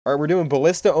All right, we're doing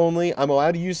Ballista only. I'm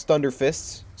allowed to use Thunder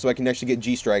Fists, so I can actually get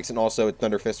G-Strikes, and also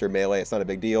Thunder Fists are melee. It's not a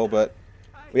big deal, but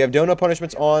we have donut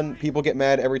punishments on. People get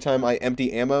mad every time I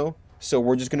empty ammo, so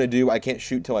we're just going to do I can't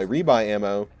shoot till I rebuy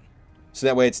ammo, so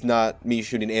that way it's not me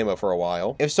shooting ammo for a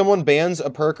while. If someone bans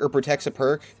a perk or protects a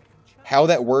perk, how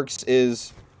that works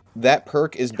is that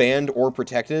perk is banned or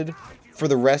protected for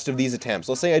the rest of these attempts.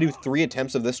 Let's say I do 3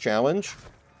 attempts of this challenge.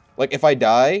 Like, if I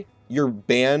die, your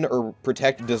ban or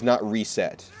protect does not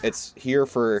reset. It's here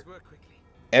for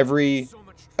every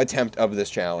attempt of this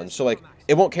challenge. So, like,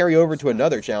 it won't carry over to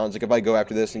another challenge. Like, if I go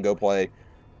after this and go play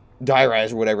Die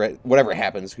Rise or whatever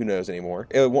happens, who knows anymore.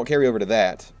 It won't carry over to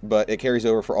that, but it carries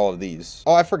over for all of these.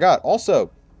 Oh, I forgot. Also,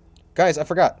 guys, I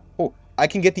forgot. Oh, I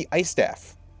can get the Ice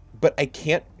Staff, but I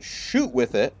can't shoot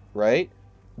with it, right?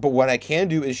 But what I can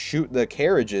do is shoot the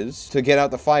carriages to get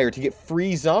out the fire to get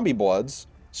free zombie bloods,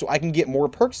 so I can get more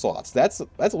perk slots. That's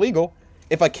legal.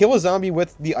 If I kill a zombie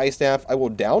with the Ice Staff, I will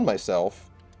down myself.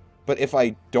 But if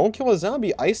I don't kill a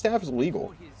zombie, Ice Staff is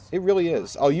legal. It really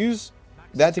is. I'll use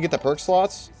that to get the perk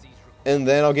slots, and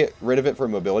then I'll get rid of it for a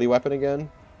mobility weapon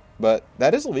again. But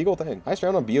that is a legal thing. Ice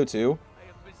round on BO2.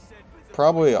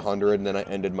 Probably 100, and then I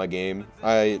ended my game.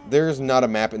 There's not a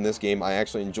map in this game I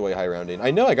actually enjoy high rounding.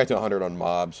 I know I got to 100 on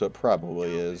Mob, so it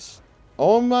probably is.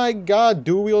 Oh my god,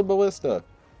 dual wield Ballista.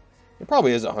 It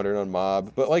probably is 100 on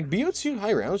Mob, but like BO2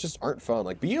 high rounds just aren't fun.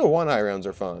 Like BO1 high rounds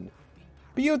are fun.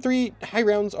 BO3 high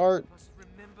rounds are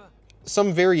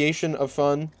some variation of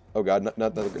fun. Oh god,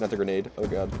 not the grenade. Oh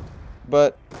god.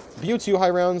 But BO2 high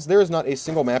rounds, there is not a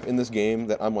single map in this game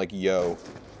that I'm like, yo,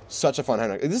 such a fun high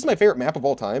round. This is my favorite map of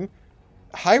all time.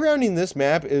 High rounding this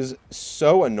map is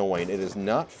so annoying. It is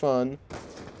not fun.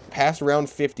 Past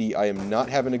round 50, I am not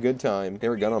having a good time.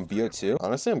 Favorite gun on BO2?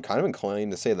 Honestly, I'm kind of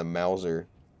inclined to say the Mauser.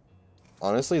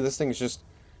 Honestly, this thing's just...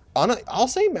 I'll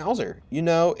say Mauser. You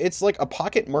know, it's like a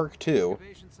pocket Mark II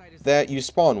that you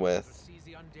spawn with.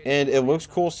 And it looks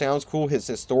cool, sounds cool, it's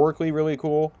historically really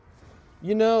cool.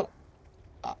 You know,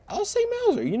 I'll say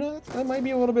Mauser. You know, that might be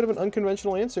a little bit of an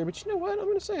unconventional answer, but you know what? I'm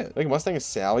going to say it. Like Mustang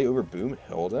Sally over Boom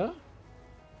Hilda?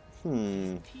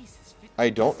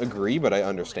 I don't agree, but I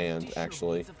understand,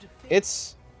 actually.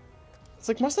 It's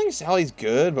like Mustang Sally's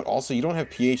good, but also you don't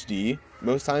have PhD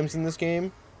most times in this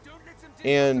game.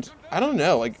 And I don't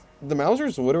know, like, the Mauser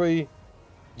is literally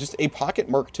just a pocket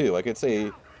Mark II. Like, it's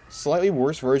a slightly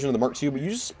worse version of the Mark II, but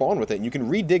you just spawn with it, and you can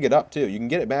re-dig it up, too. You can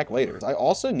get it back later. I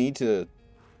also need to,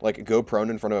 like, go prone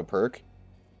in front of a perk,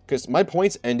 because my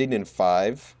points ending in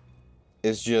 5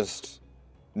 is just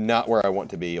not where I want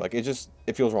to be. Like, it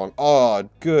feels wrong. Oh,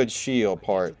 good shield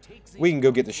part. We can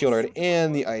go get the shield already,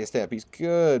 and the Ice Staff piece.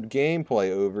 Good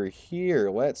gameplay over here.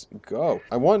 Let's go.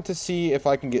 I want to see if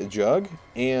I can get Jug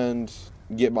and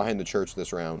get behind the church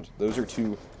this round. Those are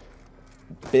 2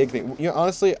 big things. You know,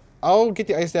 honestly, I'll get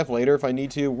the Ice Staff later if I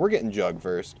need to. We're getting Jug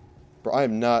first. Bro,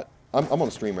 I'm on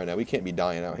stream right now. We can't be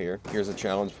dying out here. Here's a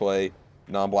challenge play.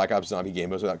 Non-Black Ops zombie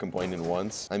game modes without complaining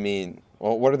once. I mean,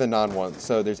 well, what are the non-ones?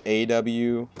 So there's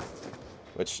AW,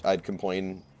 which I'd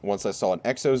complain once I saw an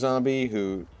exo zombie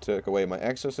who took away my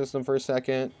exosystem for a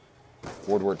second.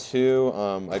 World War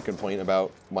II, I'd complain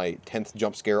about my 10th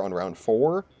jump scare on round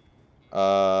 4.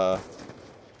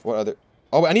 What other...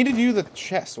 Oh, I need to do the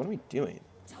chest. What are we doing?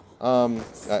 Well,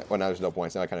 now there's no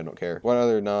points. Now I kind of don't care. What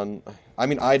other non... I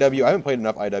mean, IW. I haven't played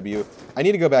enough IW. I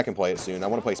need to go back and play it soon. I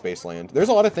want to play Spaceland. There's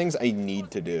a lot of things I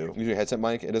need to do. Use your headset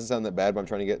mic. It doesn't sound that bad, but I'm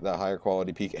trying to get that higher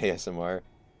quality peak ASMR.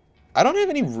 I don't have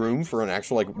any room for an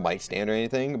actual, like, mic stand or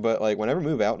anything, but, like, whenever I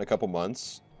move out in a couple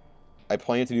months, I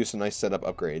plan to do some nice setup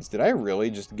upgrades. Did I really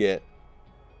just get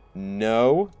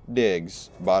no digs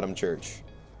bottom church?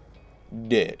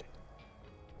 Did.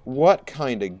 What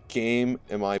kind of game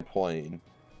am I playing?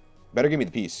 Better give me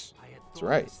the piece. That's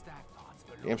right.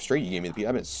 Damn straight you gave me the piece.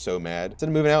 I've been so mad. Instead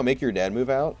of moving out, make your dad move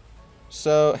out.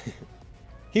 So,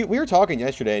 we were talking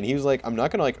yesterday, and he was like, I'm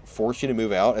not going to, like, force you to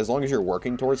move out as long as you're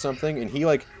working towards something. And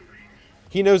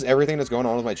he knows everything that's going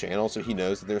on with my channel, so he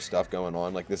knows that there's stuff going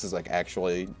on. Like, this is, like,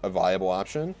 actually a viable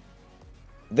option.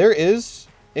 There is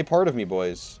a part of me,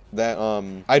 boys, that,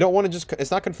 I don't want to just...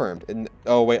 It's not confirmed. And,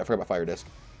 oh, wait, I forgot about Fire Disc.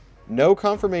 No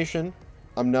confirmation.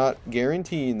 I'm not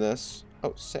guaranteeing this.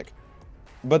 Oh, sick.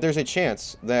 But there's a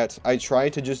chance that I try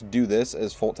to just do this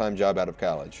as full-time job out of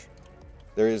college.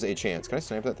 There is a chance. Can I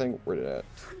snipe that thing? Where it at?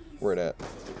 Where it at?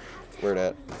 Where it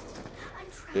at?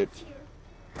 Dude.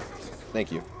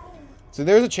 Thank you. So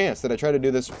there's a chance that I try to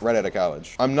do this right out of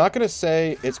college. I'm not going to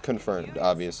say it's confirmed,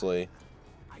 obviously.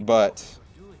 But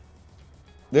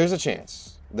there's a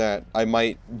chance that I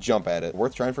might jump at it.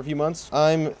 Worth trying for a few months?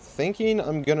 I'm thinking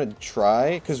I'm gonna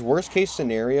try, because worst case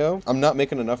scenario, I'm not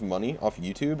making enough money off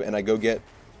YouTube, and I go get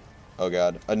Oh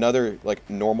god. Another, like,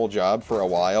 normal job for a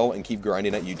while and keep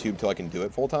grinding at YouTube till I can do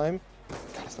it full time.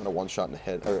 God, it's not a one-shot in the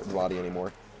head, or the body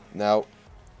anymore. Now,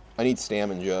 I need Stam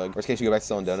and Jug. Worst case, you go back to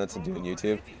selling donuts and doing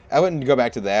YouTube. I wouldn't go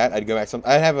back to that. I'd go back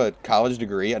I'd have a college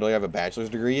degree. I'd only have a bachelor's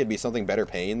degree. It'd be something better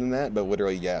paying than that, but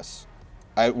literally, yes.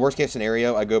 Worst case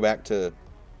scenario, I go back to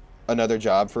another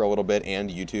job for a little bit and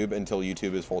YouTube until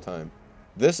YouTube is full-time.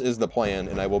 This is the plan,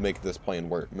 and I will make this plan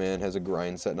work. Man has a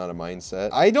grind set, not a mindset.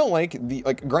 I don't like the,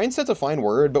 like, grind set's a fine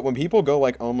word, but when people go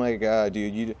like, oh my god,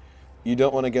 dude, you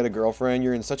don't want to get a girlfriend,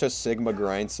 you're in such a Sigma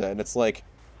grind set, and it's like,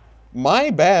 my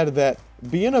bad that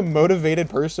being a motivated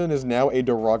person is now a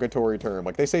derogatory term.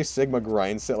 Like, they say Sigma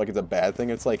grind set like it's a bad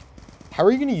thing. It's like, how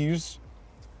are you going to use,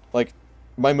 like,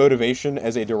 my motivation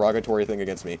as a derogatory thing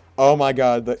against me? Oh my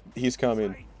god, he's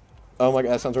coming. Oh my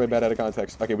god, that sounds really bad out of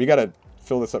context. Okay, we gotta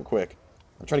fill this up quick.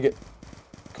 I'm trying to get...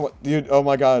 Come on, dude. Oh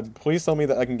my god. Please tell me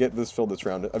that I can get this filled this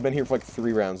round. I've been here for like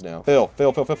 3 rounds now. Fill.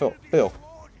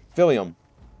 Fillium.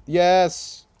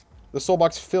 Yes! The soul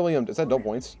box fillium. Is that double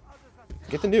points?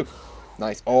 Get the nuke.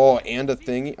 Nice. Oh, and a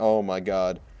thingy. Oh my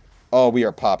god. Oh, we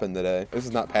are popping today. This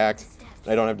is not packed.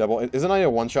 I don't have double... Isn't I a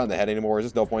one-shot in the head anymore? Is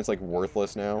this double points like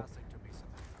worthless now?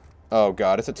 Oh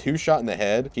god, it's a 2-shot in the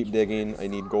head. Keep digging. I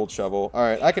need gold shovel.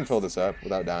 Alright, I can fill this up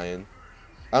without dying.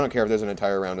 I don't care if there's an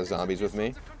entire round of zombies with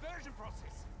me.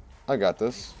 I got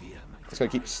this. Just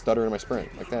gotta keep stuttering my sprint.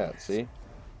 Like that, see?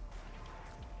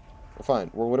 We're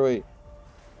fine.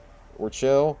 We're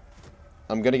chill.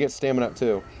 I'm gonna get stamina up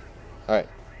too. Alright.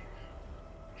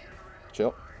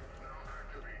 Chill.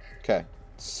 Okay.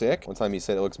 Sick. One time he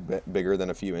said it looks bigger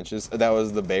than a few inches. That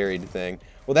was the buried thing.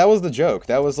 Well, that was the joke.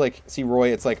 That was like, see,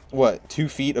 Roy, it's like, what, 2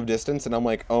 feet of distance? And I'm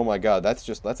like, oh my god, that's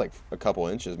like a couple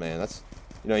inches, man. That's...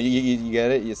 You know, you get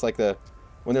it? It's like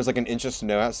when there's like an inch of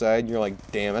snow outside, you're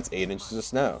like, damn, that's 8 inches of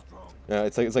snow. You know,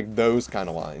 it's like those kind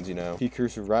of lines, you know.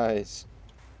 Peakers rise.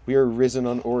 We are risen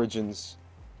on origins.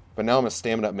 But now I'm a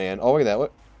stamina up man. Oh, look at that.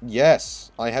 What?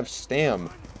 Yes, I have stam.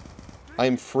 I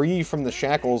am free from the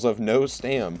shackles of no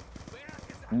stam.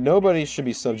 Nobody should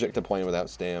be subject to playing without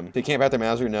stam. They can't bat their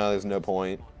Mauser? No, there's no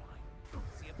point.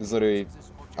 There's literally,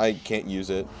 I can't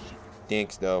use it.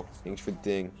 Thanks, though. Thanks for the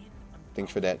thing.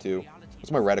 Thanks for that, too. What's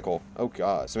my reticle? Oh,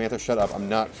 God. Samantha, shut up. I'm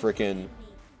not freaking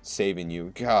saving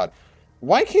you. God.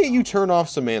 Why can't you turn off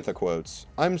Samantha quotes?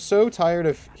 I'm so tired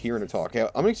of hearing her talk. Okay,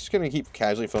 I'm just going to keep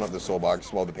casually filling up the soul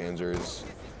box while the Panzer is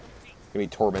going to be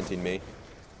tormenting me.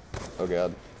 Oh,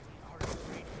 God.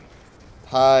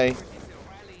 Hi.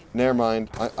 Never mind.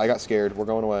 I got scared. We're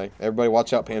going away. Everybody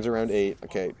watch out. Panzer round 8.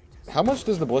 Okay. How much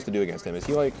does the Ballista do against him? Is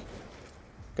he, like,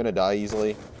 going to die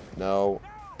easily? No.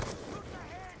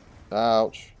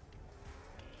 Ouch.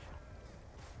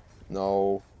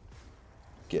 No.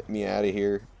 Get me out of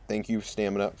here. Thank you,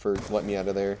 Stamina, for letting me out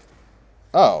of there.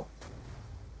 Oh.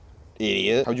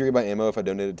 Idiot. How would you rebuy ammo if I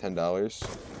donated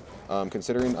 $10?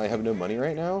 Considering I have no money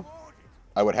right now,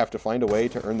 I would have to find a way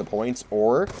to earn the points,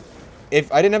 or if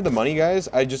I didn't have the money, guys,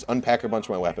 I'd just unpack a bunch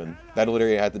of my weapon. That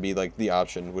literally had to be, like, the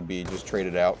option would be just trade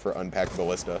it out for unpacked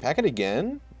Ballista. Pack it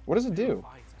again? What does it do?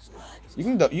 You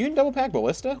can double pack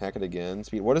Ballista? Pack it again.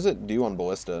 Speed. What does it do on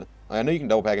Ballista? I know you can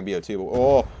double pack in BO2,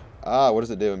 but what does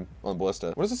it do on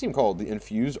Ballista? What does this team called? The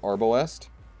Infused Arbalest?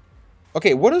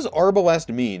 Okay, what does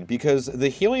Arbalest mean? Because the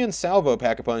Helion Salvo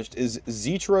Pack-a-Punched is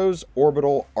Zetro's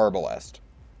Orbital Arbalest.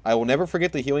 I will never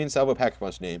forget the Helion Salvo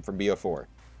Pack-a-Punch name from BO4.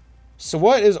 So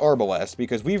what is Arbalest?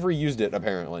 Because we've reused it,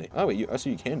 apparently. Oh, wait, so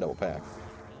you can double pack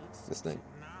this thing.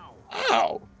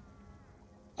 Ow!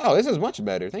 Oh, this is much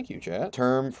better. Thank you, chat.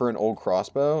 Term for an old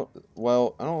crossbow?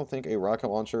 Well, I don't think a rocket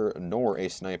launcher nor a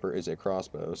sniper is a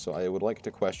crossbow, so I would like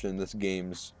to question this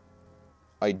game's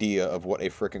idea of what a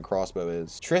frickin' crossbow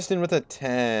is. Tristan with a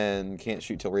 10. Can't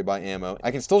shoot till rebuy ammo.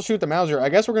 I can still shoot the Mauser. I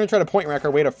guess we're gonna try to point rack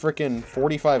our way to frickin'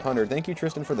 4,500. Thank you,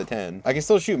 Tristan, for the 10. I can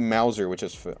still shoot Mauser, which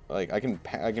is like I can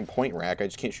point rack. I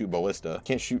just can't shoot Ballista.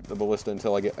 Can't shoot the Ballista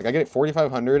until I get like I get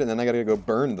 4,500, and then I gotta go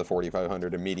burn the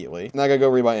 4,500 immediately. Now I gotta go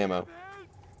rebuy ammo,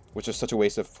 which is such a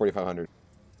waste of 4,500.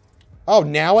 Oh,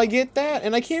 now I get that?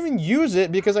 And I can't even use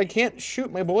it because I can't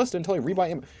shoot my Ballista until I rebuy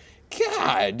ammo.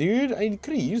 God, dude, I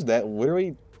could have used that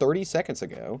literally 30 seconds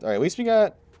ago. All right, at least we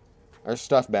got our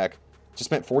stuff back. Just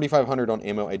spent 4,500 on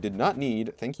ammo I did not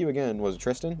need. Thank you again. Was it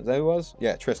Tristan? Is that who it was?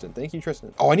 Yeah, Tristan. Thank you,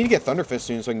 Tristan. Oh, I need to get Thunderfist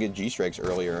soon so I can get G-Strikes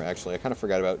earlier, actually. I kind of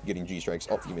forgot about getting G-Strikes.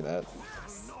 Oh, give me that.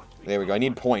 There we go. I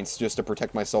need points just to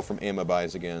protect myself from ammo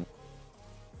buys again.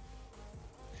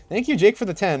 Thank you, Jake, for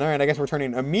the 10. All right, I guess we're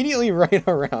turning immediately right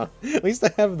around. At least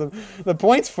I have the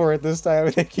points for it this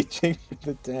time. Thank you, Jake, for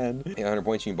the 10. 800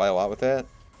 points, you can buy a lot with that.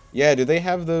 Yeah, do they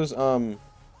have those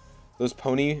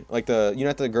pony, like you know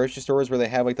at the grocery stores where they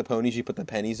have like the ponies you put the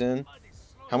pennies in?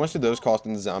 How much did those cost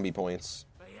in zombie points?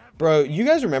 Bro, you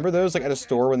guys remember those, like, at a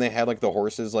store when they had, like, the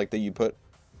horses, like, that you put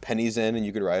pennies in and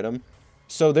you could ride them?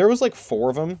 So there was, like, 4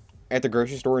 of them at the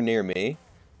grocery store near me,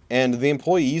 and the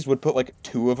employees would put, like,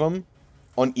 2 of them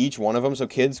on each one of them so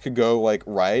kids could go, like,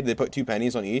 ride. They put 2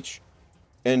 pennies on each,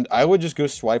 and I would just go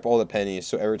swipe all the pennies,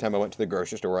 so every time I went to the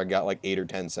grocery store, I got, like, 8 or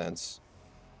 10 cents.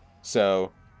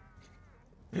 So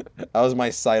that was my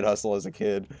side hustle as a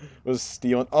kid, was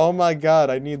stealing. Oh my god,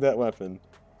 I need that weapon.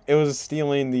 It was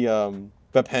stealing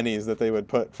the pennies that they would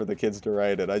put for the kids to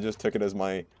ride it. I just took it as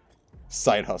my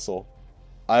side hustle.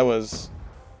 I was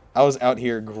out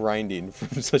here grinding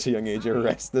from such a young age.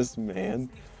 Arrest this man.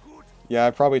 Yeah,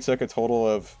 I probably took a total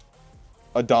of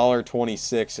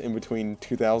 $1.26 in between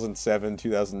 2007,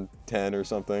 2010 or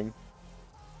something.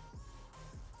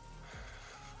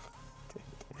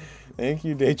 Thank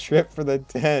you, Day Trip, for the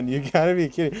 10. You gotta be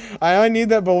kidding. I need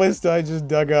that ballista I just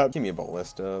dug up. Give me a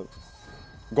ballista.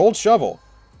 Gold shovel.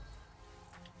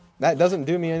 That doesn't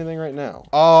do me anything right now.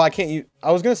 Oh, I can't use...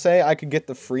 I was gonna say I could get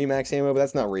the free max ammo, but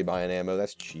that's not rebuying ammo.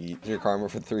 That's cheap. Your karma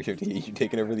for 350 you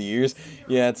taken over the years.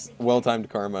 Yeah, it's well-timed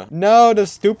karma. No, the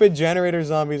stupid generator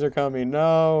zombies are coming.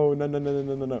 No, no, no, no,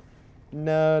 no, no, no.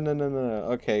 No, no, no, no, no.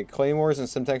 Okay, claymores and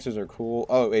simtexers are cool.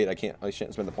 Oh, wait, I can't. I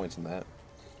shouldn't spend the points on that.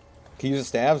 Can you use the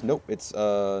stabs? Nope, it's,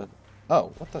 Oh,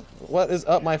 what is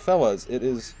up, my fellas? It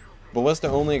is ballista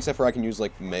only, except for I can use,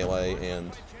 like, melee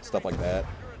and stuff like that.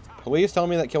 Please tell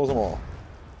me that kills them all.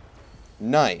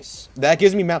 Nice. That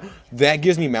gives me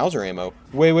Mauser ammo.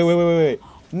 Wait.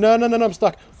 No, no, no, no, I'm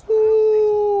stuck.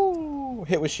 Ooh.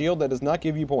 Hit with shield, that does not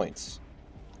give you points.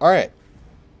 Alright.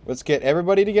 Let's get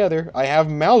everybody together. I have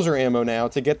Mauser ammo now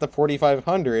to get the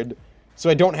 4500,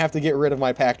 so I don't have to get rid of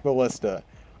my packed ballista.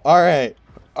 Alright.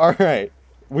 Alright.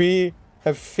 We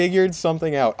have figured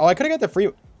something out. Oh, I could have got the free...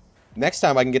 Next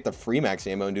time I can get the free max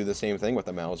ammo and do the same thing with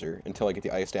the Mauser until I get the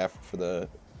ice staff for the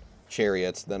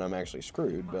chariots, then I'm actually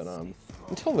screwed. But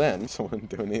until then, someone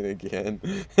donate again.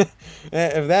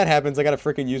 If that happens, I gotta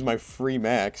freaking use my free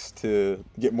max to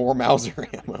get more Mauser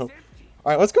ammo.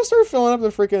 Alright, let's go start filling up the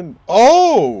freaking...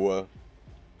 Oh!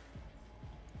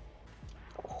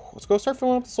 Let's go start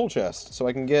filling up the soul chest so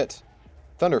I can get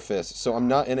Thunder Fist, so I'm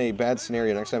not in a bad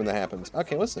scenario next time that happens.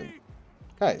 Okay, listen.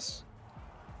 Guys.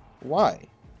 Why?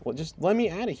 Well, just let me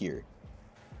out of here.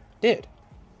 Did.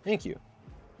 Thank you.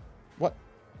 What?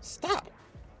 Stop.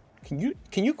 Can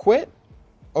you quit?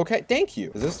 Okay, thank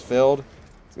you. Is this filled?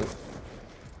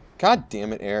 God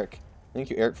damn it, Eric. Thank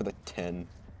you, Eric, for the 10.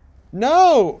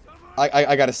 No!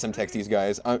 I gotta Simtex these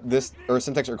guys.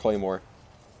 Simtex or Claymore.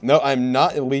 No, I'm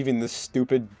not leaving this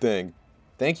stupid thing.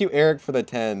 Thank you, Eric, for the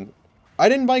 10. I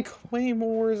didn't buy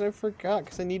Claymores. I forgot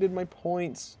because I needed my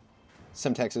points.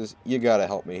 Simtexes, you gotta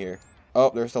help me here.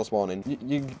 Oh, they're still spawning.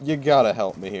 You gotta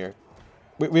help me here.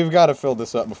 We've got to fill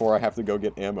this up before I have to go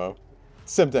get ammo.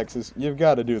 Simtexes, you've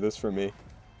got to do this for me.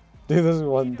 Do this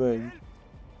one thing.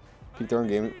 Peak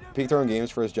throwing games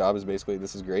for his job is basically,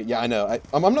 this is great. Yeah, I know.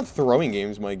 I'm not throwing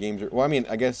games. My games are... Well, I mean,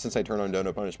 I guess since I turn on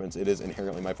dono punishments, it is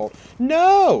inherently my fault.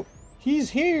 No! He's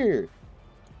here!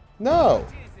 No!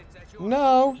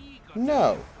 No!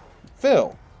 No!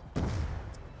 Phil!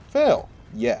 Phil!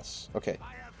 Yes. Okay.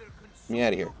 Get me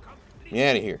out of here. Get me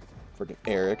out of here. Freaking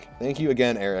Eric. Thank you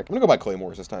again, Eric. I'm gonna go buy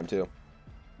Claymores this time, too.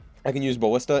 I can use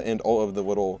Ballista and all of the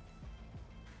little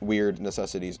weird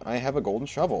necessities. I have a golden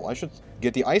shovel. I should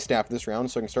get the ice staff this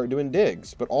round so I can start doing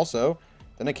digs. But also,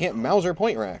 then I can't Mauser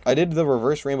point rack. I did the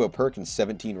reverse rainbow perk in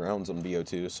 17 rounds on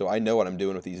VO2, so I know what I'm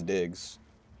doing with these digs.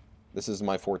 This is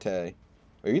my forte.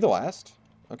 Are you the last?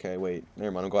 Okay, wait.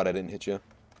 Never mind. I'm glad I didn't hit you.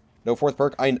 No fourth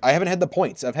perk. I haven't had the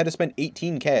points. I've had to spend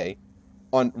 18k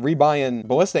on rebuying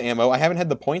Ballista ammo. I haven't had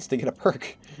the points to get a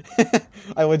perk.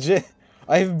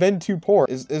 I've been too poor.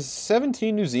 Is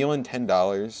 17 New Zealand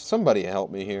 $10? Somebody help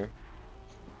me here.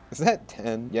 Is that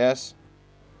 10? Yes.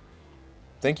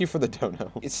 Thank you for the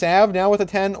dono. Sav now with a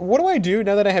 10. What do I do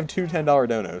now that I have two $10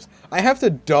 donos? I have to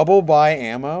double buy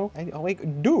ammo?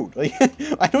 Like, dude, like,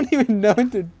 I don't even know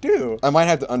what to do. I might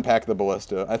have to unpack the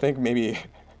Ballista. I think maybe,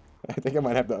 I think I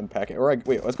might have to unpack it. Or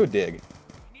wait, let's go dig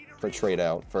for trade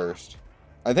out first.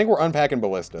 I think we're unpacking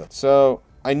Ballista. So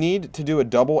I need to do a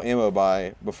double ammo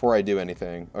buy before I do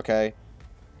anything, okay?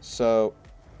 So,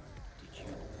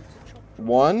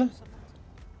 1.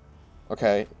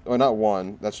 Okay, well, not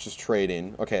 1. That's just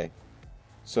trading. Okay,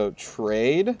 so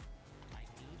trade.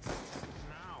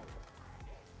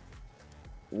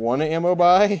 1 ammo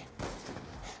buy.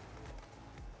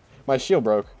 My shield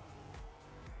broke.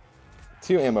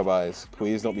 2 ammo buys.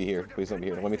 Please don't be here. Please don't be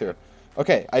here. Let me through.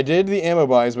 Okay, I did the ammo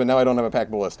buys, but now I don't have a pack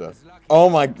Ballista. Oh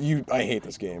my, I hate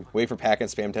this game. Wait for pack and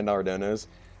spam $10 donos.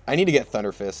 I need to get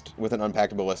Thunder Fist with an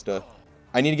unpacked Ballista.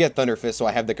 I need to get Thunder Fist so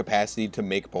I have the capacity to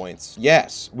make points.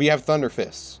 Yes, we have Thunder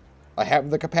Fists. I have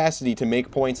the capacity to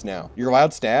make points now. You're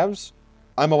allowed stabs?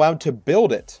 I'm allowed to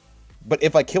build it. But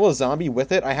if I kill a zombie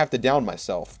with it, I have to down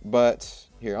myself. But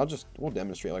here, we'll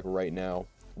demonstrate like right now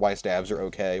why stabs are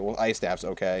okay. Well, ice staff's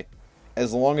okay.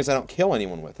 As long as I don't kill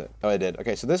anyone with it. Oh, I did.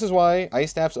 Okay, so this is why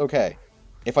ice staff's okay.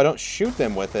 If I don't shoot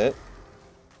them with it,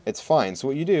 it's fine. So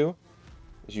what you do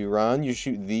is you run, you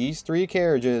shoot these 3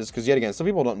 carriages, because yet again, some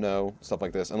people don't know stuff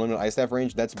like this. Unlimited ice staff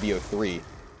range, that's BO3.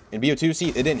 In BO2, see,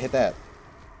 it didn't hit that.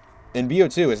 In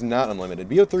BO2, it's not unlimited.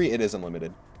 BO3, it is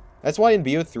unlimited. That's why in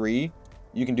BO3,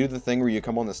 you can do the thing where you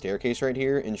come on the staircase right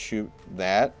here and shoot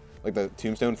that, like the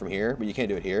tombstone from here, but you can't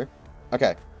do it here.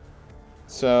 Okay.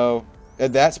 So,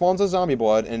 that spawns a zombie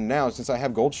blood, and now, since I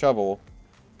have gold shovel,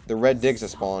 the red digs have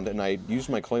spawned, and I used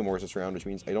my claymores this round, which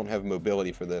means I don't have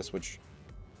mobility for this, which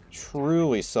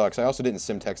truly sucks. I also didn't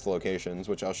sim text the locations,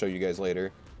 which I'll show you guys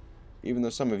later. Even though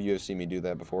some of you have seen me do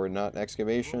that before. Not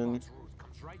excavation.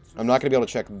 I'm not going to be able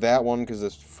to check that one because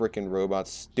this freaking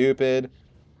robot's stupid.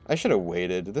 I should have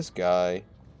waited. This guy.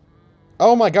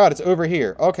 Oh my god, it's over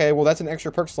here. Okay, well that's an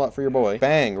extra perk slot for your boy.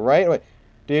 Bang, right away.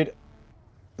 Dude,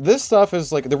 this stuff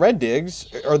is like, the red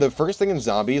digs are the first thing in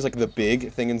zombies, like the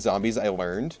big thing in zombies I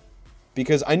learned.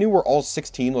 Because I knew where all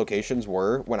 16 locations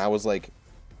were when I was like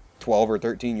 12 or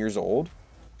 13 years old.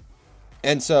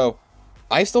 And so,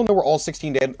 I still know where all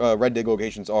 16 red dig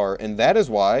locations are. And that is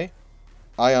why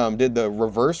I did the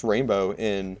reverse rainbow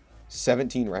in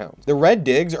 17 rounds. The red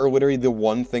digs are literally the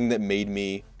one thing that made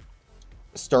me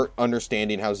start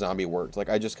understanding how zombie worked. Like,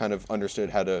 I just kind of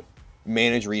understood how to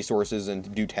manage resources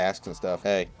and do tasks and stuff.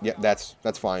 Hey, yeah, that's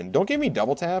fine. Don't give me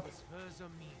double tap,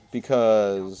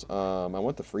 because I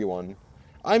want the free one.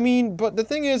 I mean, but the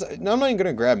thing is, I'm not even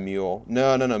gonna grab mule.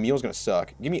 No, mule's gonna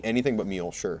suck. Give me anything but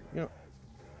mule, sure. You know,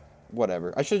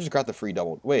 whatever. I should have just got the free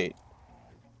double. Wait,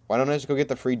 why don't I just go get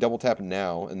the free double tap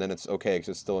now, and then it's okay because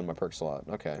it's still in my perk slot.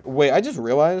 Okay. Wait, I just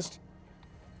realized,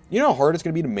 you know how hard it's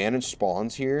gonna be to manage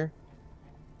spawns here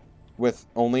with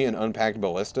only an unpacked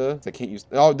ballista? I can't use.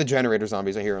 Oh, the generator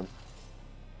zombies. I hear them.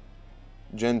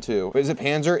 Gen 2. Is it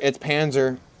Panzer? It's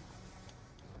Panzer.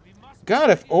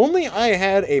 God, if only I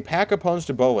had a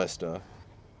pack-a-punched ballista.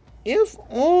 If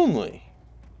only.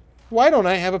 Why don't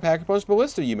I have a pack-a-punched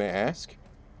ballista, you may ask?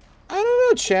 I don't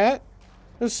know, chat.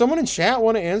 Does someone in chat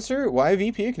want to answer why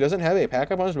VP doesn't have a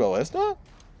pack-a-punched ballista?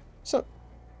 So,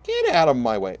 get out of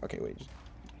my way. Okay, wait.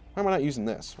 Why am I not using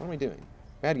this? What am I doing?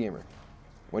 Bad gamer.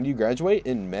 When do you graduate?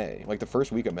 In May. Like the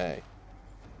first week of May.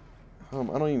 I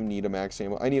don't even need a max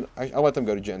ammo. I'll let them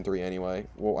go to Gen 3 anyway.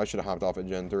 Well, I should have hopped off at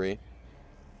Gen 3.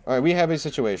 Alright, we have a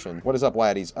situation. What is up,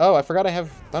 laddies? Oh, I forgot I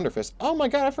have Thunder Fist. Oh my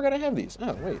god, I forgot I have these.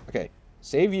 Oh, wait. Okay.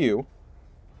 Save you.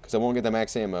 Because I won't get the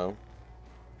max ammo.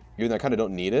 Even though I kind of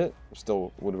don't need it.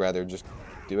 Still would rather just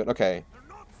do it. Okay.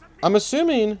 I'm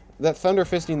assuming that Thunder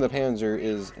Fisting the Panzer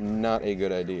is not a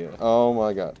good idea. Oh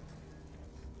my god.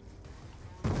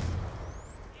 Oh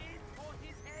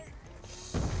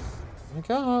my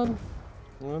god.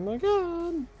 Oh my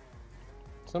god.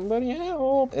 Somebody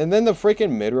help. And then the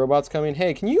freaking mid-robot's coming.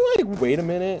 Hey, can you, like, wait a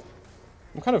minute?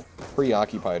 I'm kind of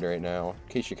preoccupied right now,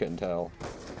 in case you couldn't tell.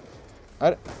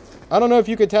 I don't know if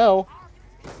you could tell.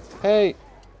 Hey,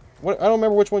 what? I don't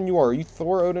remember which one you are. Are you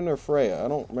Thor, Odin, or Freya? I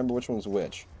don't remember which one's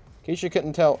which. In case you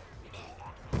couldn't tell.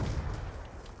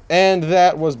 And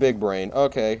that was big brain.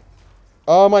 Okay.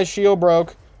 Oh, my shield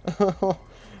broke.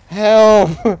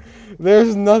 Help!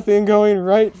 There's nothing going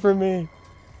right for me.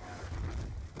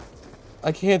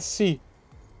 I can't see.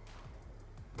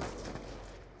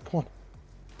 Come on.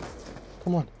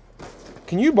 Come on.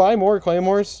 Can you buy more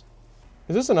claymores?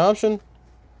 Is this an option?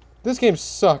 This game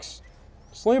sucks.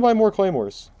 Just let me buy more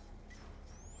claymores.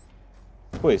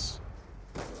 Please.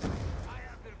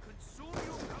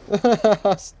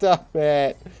 Stop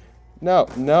it. No,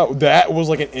 no. That was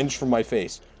like an inch from my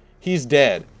face. He's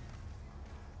dead.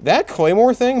 That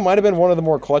claymore thing might have been one of the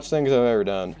more clutch things I've ever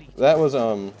done. That was,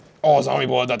 oh, zombie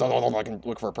blood. I can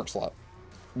look for a perk slot.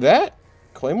 That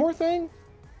claymore thing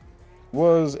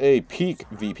was a peak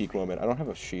V-peak moment. I don't have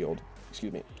a shield.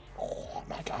 Excuse me. Oh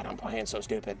my god, I'm playing so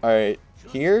stupid. Alright,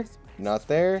 here. Not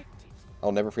there.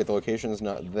 I'll never forget the locations.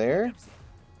 Not there.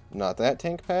 Not that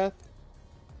tank path.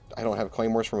 I don't have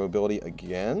claymores for mobility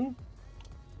again.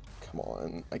 Come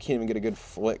on. I can't even get a good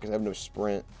flick because I have no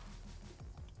sprint.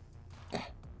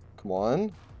 Come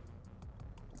on.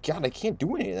 God, I can't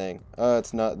do anything.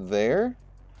 It's not there.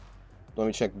 Let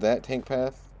me check that tank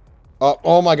path.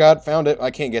 Oh my god, found it. I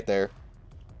can't get there.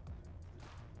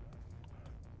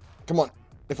 Come on.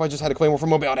 If I just had a claymore for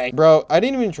mobility. Bro, I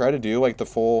didn't even try to do, like, the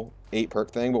full 8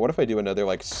 perk thing, but what if I do another,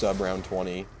 like, sub round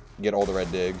 20, get all the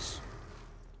red digs,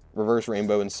 reverse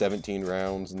rainbow in 17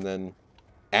 rounds, and then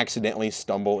accidentally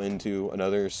stumble into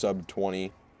another sub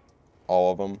 20,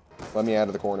 all of them. Let me out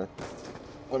of the corner.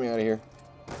 Let me out of here.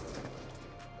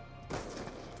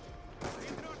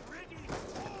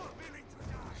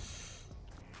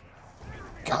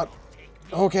 God.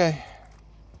 Okay.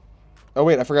 Oh,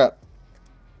 wait, I forgot.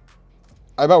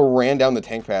 I about ran down the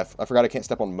tank path. I forgot I can't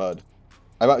step on mud.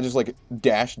 I about just, like,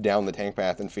 dashed down the tank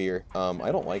path in fear.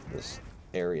 I don't like this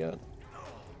area.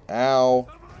 Ow.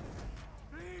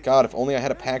 God, if only I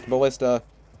had a packed ballista.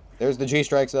 There's the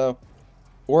G-strikes, though.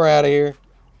 We're out of here.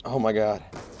 Oh, my God.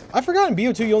 I forgot in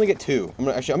BO2 you only get 2. I'm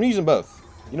gonna use them both.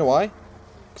 You know why?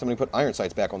 Because I'm going to put iron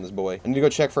sights back on this boy. I need to go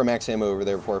check for a max ammo over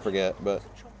there before I forget, but...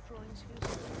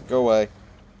 Go away.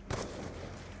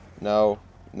 No.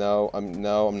 No, I'm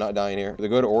not dying here. To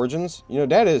go to Origins? You know,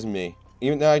 that is me.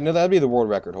 Even though I know that'd be the world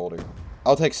record holder.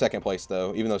 I'll take second place,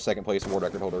 though, even though second place world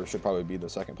record holder should probably be the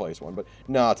second place one, but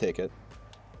no, I'll take it.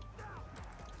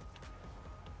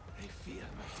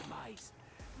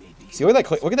 See, look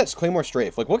at that Claymore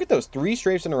strafe. Like, look at those 3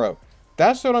 strafes in a row.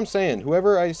 That's what I'm saying.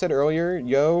 Whoever I said earlier,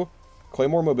 yo,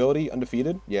 Claymore mobility,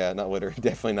 undefeated? Yeah, not literally.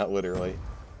 Definitely not literally.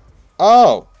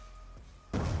 Oh!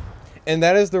 And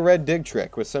that is the red dig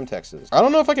trick with Semtexes. I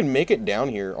don't know if I can make it down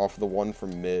here off the one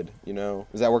from mid, you know?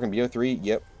 Does that work in BO3?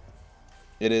 Yep.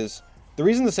 It is. The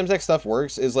reason the Semtex stuff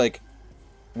works is, like,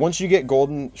 once you get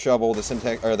golden shovel, the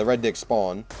Semtex, or the red dig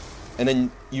spawn, and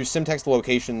then you Semtex the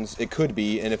locations it could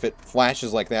be, and if it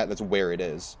flashes like that, that's where it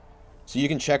is. So you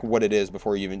can check what it is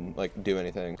before you even, like, do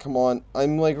anything. Come on.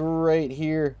 I'm, like, right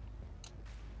here.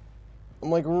 I'm,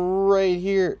 like, right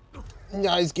here.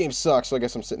 Nah, this game sucks, so I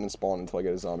guess I'm sitting in spawn until I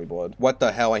get a zombie blood. What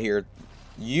the hell, I hear?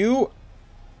 You...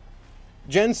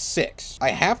 Gen 6. I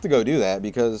have to go do that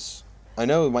because I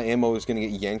know my ammo is going to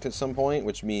get yanked at some point,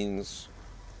 which means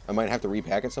I might have to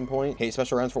repack at some point. Hate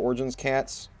special rounds for Origins,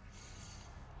 cats.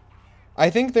 I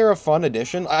think they're a fun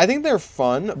addition. I think they're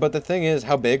fun, but the thing is,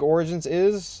 how big Origins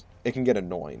is, it can get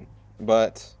annoying.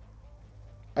 But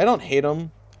I don't hate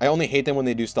them. I only hate them when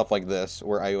they do stuff like this,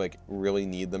 where I, like, really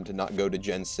need them to not go to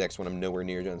Gen 6 when I'm nowhere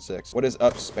near Gen 6. What is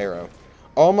up, Sparrow?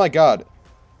 Oh my god.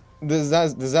 Does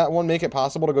that one make it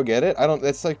possible to go get it? I don't...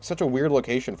 It's, like, such a weird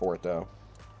location for it, though.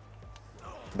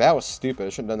 That was stupid. I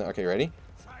shouldn't have done that. Okay, ready?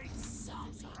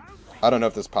 I don't know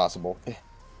if this is possible.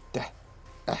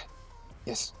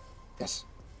 Yes. Yes.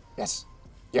 Yes.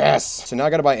 Yes! So now I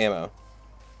gotta buy ammo.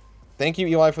 Thank you,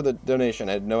 Eli, for the donation.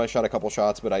 I know I shot a couple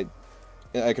shots, but I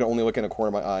could only look in a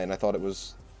corner of my eye, and I thought it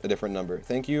was a different number.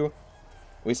 Thank you.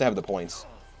 At least I have the points.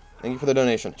 Thank you for the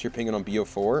donation. You're pinging on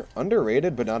BO4.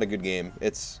 Underrated, but not a good game.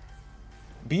 It's...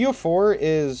 BO4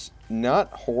 is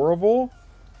not horrible,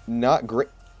 not great.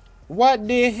 What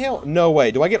the hell? No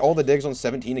way. Do I get all the digs on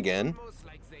 17 again?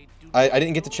 I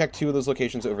didn't get to check 2 of those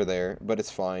locations over there, but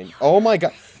it's fine. Oh my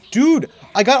god. Dude,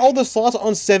 I got all the slots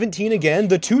on 17 again.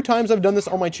 The 2 times I've done this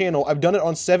on my channel, I've done it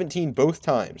on 17 both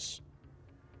times.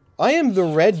 I am the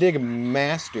red dig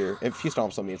master. If he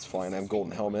stomps on me, it's fine. I have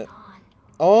golden helmet.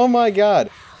 Oh my god.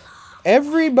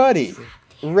 Everybody.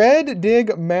 Red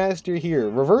dig master here.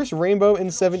 Reverse rainbow in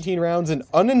 17 rounds and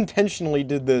unintentionally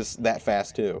did this that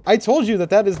fast too. I told you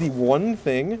that is the one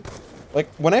thing. Like,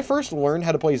 when I first learned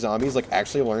how to play zombies, like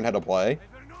actually learned how to play,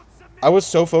 I was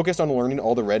so focused on learning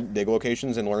all the red dig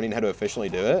locations and learning how to efficiently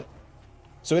do it.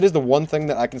 So it is the one thing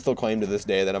that I can still claim to this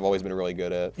day that I've always been really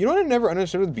good at. You know what I never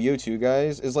understood with BO2,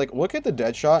 guys? Is, like, look at the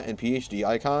Deadshot and PhD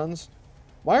icons.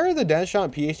 Why are the Deadshot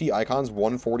and PhD icons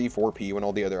 144p when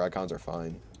all the other icons are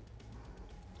fine?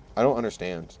 I don't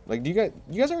understand. Like, do you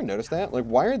guys ever notice that? Like,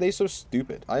 why are they so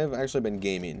stupid? I have actually been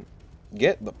gaming.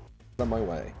 Get the out of my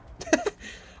way.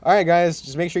 Alright, guys,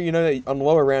 just make sure you know that on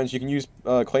lower rounds you can use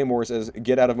Claymores as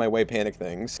get out of my way panic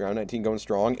things. Round 19 going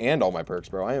strong, and all my perks,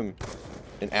 bro. I am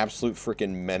an absolute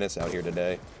freaking menace out here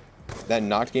today. That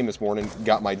knocked game this morning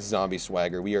got my zombie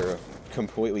swagger. We are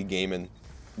completely gaming.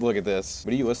 Look at this. What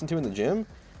do you listen to in the gym?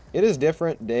 It is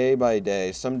different day by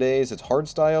day. Some days it's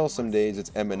hardstyle, some days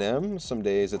it's Eminem, some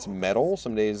days it's metal,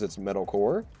 some days it's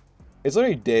metalcore. It's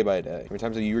literally day by day. How many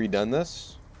times have you redone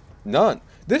this? None.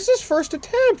 This is first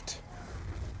attempt!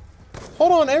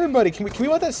 Hold on, everybody. Can we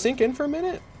let that sink in for a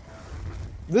minute?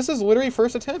 This is literally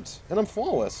first attempt, and I'm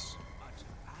flawless.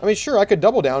 I mean, sure, I could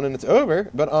double down and it's over,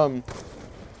 but,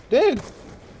 dude,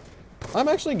 I'm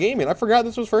actually gaming. I forgot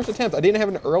this was first attempt. I didn't have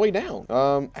an early down.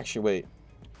 Actually, wait.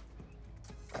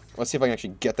 Let's see if I can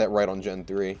actually get that right on Gen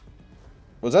 3.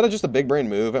 Was that just a big brain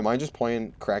move? Am I just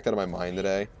playing cracked out of my mind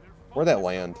today? Where'd that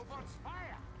land?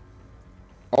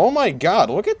 Oh my god,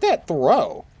 look at that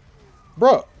throw.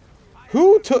 Bro,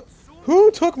 who took...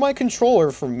 Who took my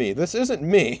controller from me? This isn't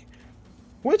me.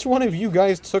 Which one of you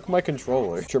guys took my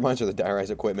controller? Trip mines are the diorize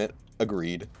equipment.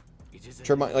 Agreed.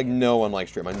 Trip mine, like, no one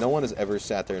likes trip mines. No one has ever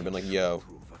sat there and been like, yo,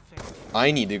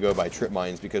 I need to go buy trip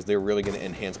mines because they're really going to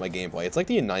enhance my gameplay. It's like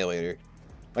the Annihilator.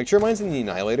 Like, trip mines and the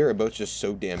Annihilator are both just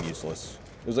so damn useless.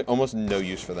 There's, like, almost no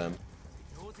use for them.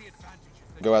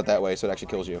 Go out that way so it actually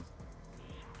kills you.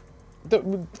 What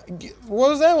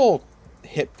was that little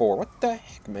hit for? What the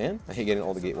heck, man? I hate getting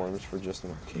all the gate worms for just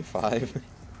an K5.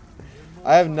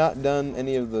 I have not done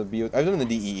any of the BO... I've done the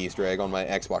DE Easter egg on my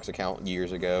Xbox account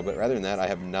years ago, but rather than that, I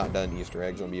have not done Easter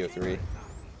eggs on BO3.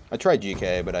 I tried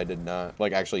GK, but I did not,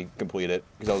 like, actually complete it,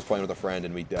 because I was playing with a friend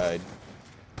and we died.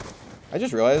 I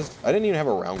just realized I didn't even have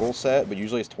a round goal set, but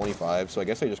usually it's 25, so I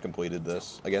guess I just completed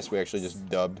this. I guess we actually just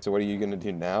dubbed. So what are you going to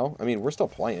do now? I mean, we're still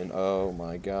playing. Oh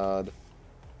my god.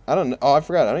 I don't know. Oh, I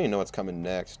forgot. I don't even know what's coming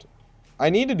next. I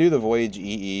need to do the Voyage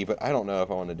EE, but I don't know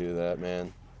if I want to do that,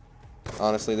 man.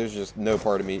 Honestly, there's just no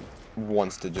part of me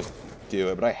wants to just do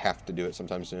it, but I have to do it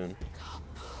sometime soon.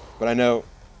 But I know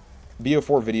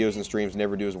BO4 videos and streams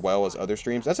never do as well as other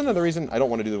streams. That's another reason I don't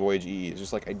want to do the Voyage EE. It's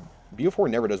just like, BO4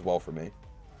 never does well for me.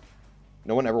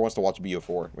 No one ever wants to watch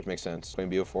BO4, which makes sense. Playing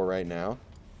BO4 right now.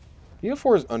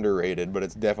 BO4 is underrated, but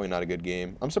it's definitely not a good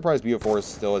game. I'm surprised BO4 is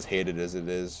still as hated as it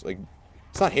is. Like,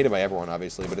 it's not hated by everyone,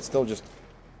 obviously, but it still just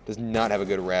does not have a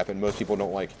good rap, and most people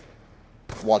don't, like,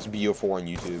 watch BO4 on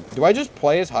YouTube. Do I just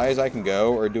play as high as I can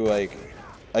go, or do, like,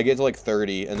 I get to, like,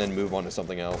 30 and then move on to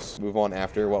something else? Move on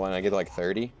after, well, when I get to, like,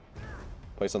 30?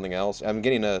 Play something else? I'm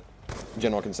getting a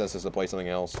general consensus to play something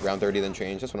else. Round 30, then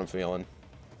change. That's what I'm feeling.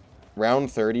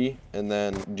 Round 30, and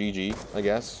then GG, I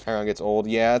guess. High round gets old.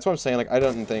 Yeah, that's what I'm saying. Like, I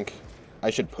don't think I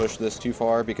should push this too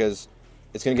far, because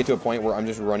it's going to get to a point where I'm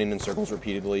just running in circles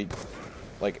repeatedly,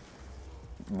 like,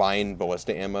 buying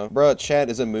Ballista ammo. Bruh, chat,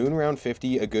 is a moon round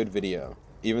 50 a good video?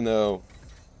 Even though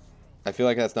I feel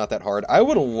like that's not that hard. I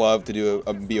would love to do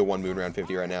a BO1 moon round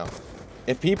 50 right now.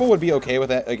 If people would be okay with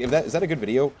that, like, is that a good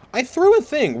video? I threw a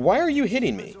thing. Why are you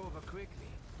hitting me?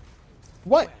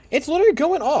 What? It's literally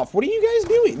going off. What are you guys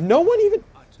doing? No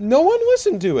one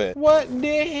listened to it. What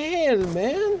the hell,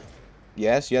 man?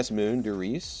 Yes, moon,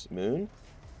 Derice, moon.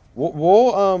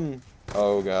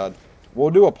 Oh god.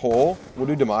 We'll do a poll. We'll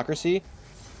do democracy.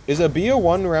 Is a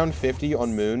BO1 round 50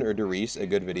 on moon or Derice a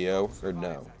good video, or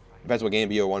no? Depends what game,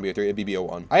 BO1, BO3, it'd be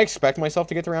BO1. I expect myself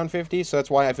to get to round 50, so that's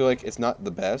why I feel like it's not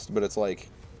the best, but it's like,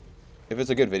 if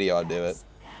it's a good video, I'd do it.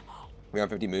 Round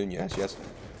 50 moon, yes.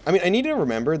 I mean, I need to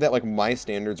remember that, like, my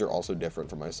standards are also different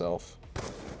for myself.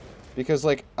 Because,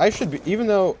 like, I should be, even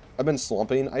though I've been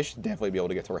slumping, I should definitely be able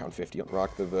to get to round 50.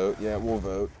 Rock the vote. Yeah, we'll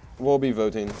vote. We'll be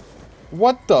voting.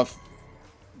 What the f...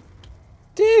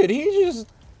 Dude, he just...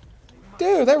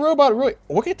 Dude, that robot really...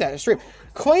 Look at that strafe.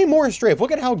 Claim more strafe.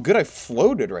 Look at how good I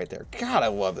floated right there. God, I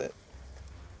love it.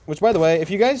 Which, by the way,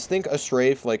 if you guys think a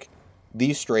strafe, like,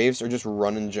 these strafes are just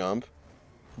run and jump,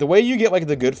 the way you get, like,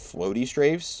 the good floaty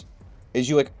strafes is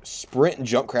you, like, sprint,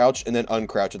 jump, crouch, and then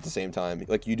uncrouch at the same time.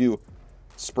 Like, you do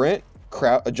sprint,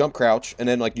 jump, crouch, and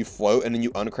then, like, you float, and then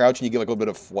you uncrouch, and you get, like, a little bit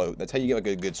of float. That's how you get, like,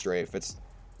 a good strafe. It's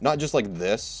not just, like,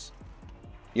 this.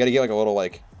 You gotta get, like, a little,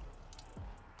 like,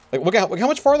 look how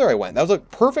much farther I went. That was a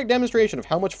perfect demonstration of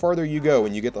how much farther you go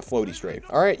when you get the floaty strafe.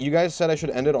 Alright, you guys said I should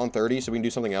end it on 30 so we can do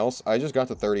something else. I just got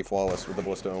to 30 flawless with the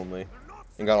Ballista only.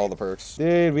 And got all the perks.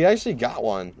 Dude, we actually got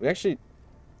one. We actually...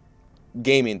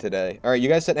 Gaming today. Alright, you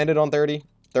guys said end it on 30.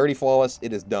 30 flawless.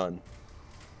 It is done.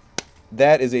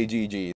 That is a GG.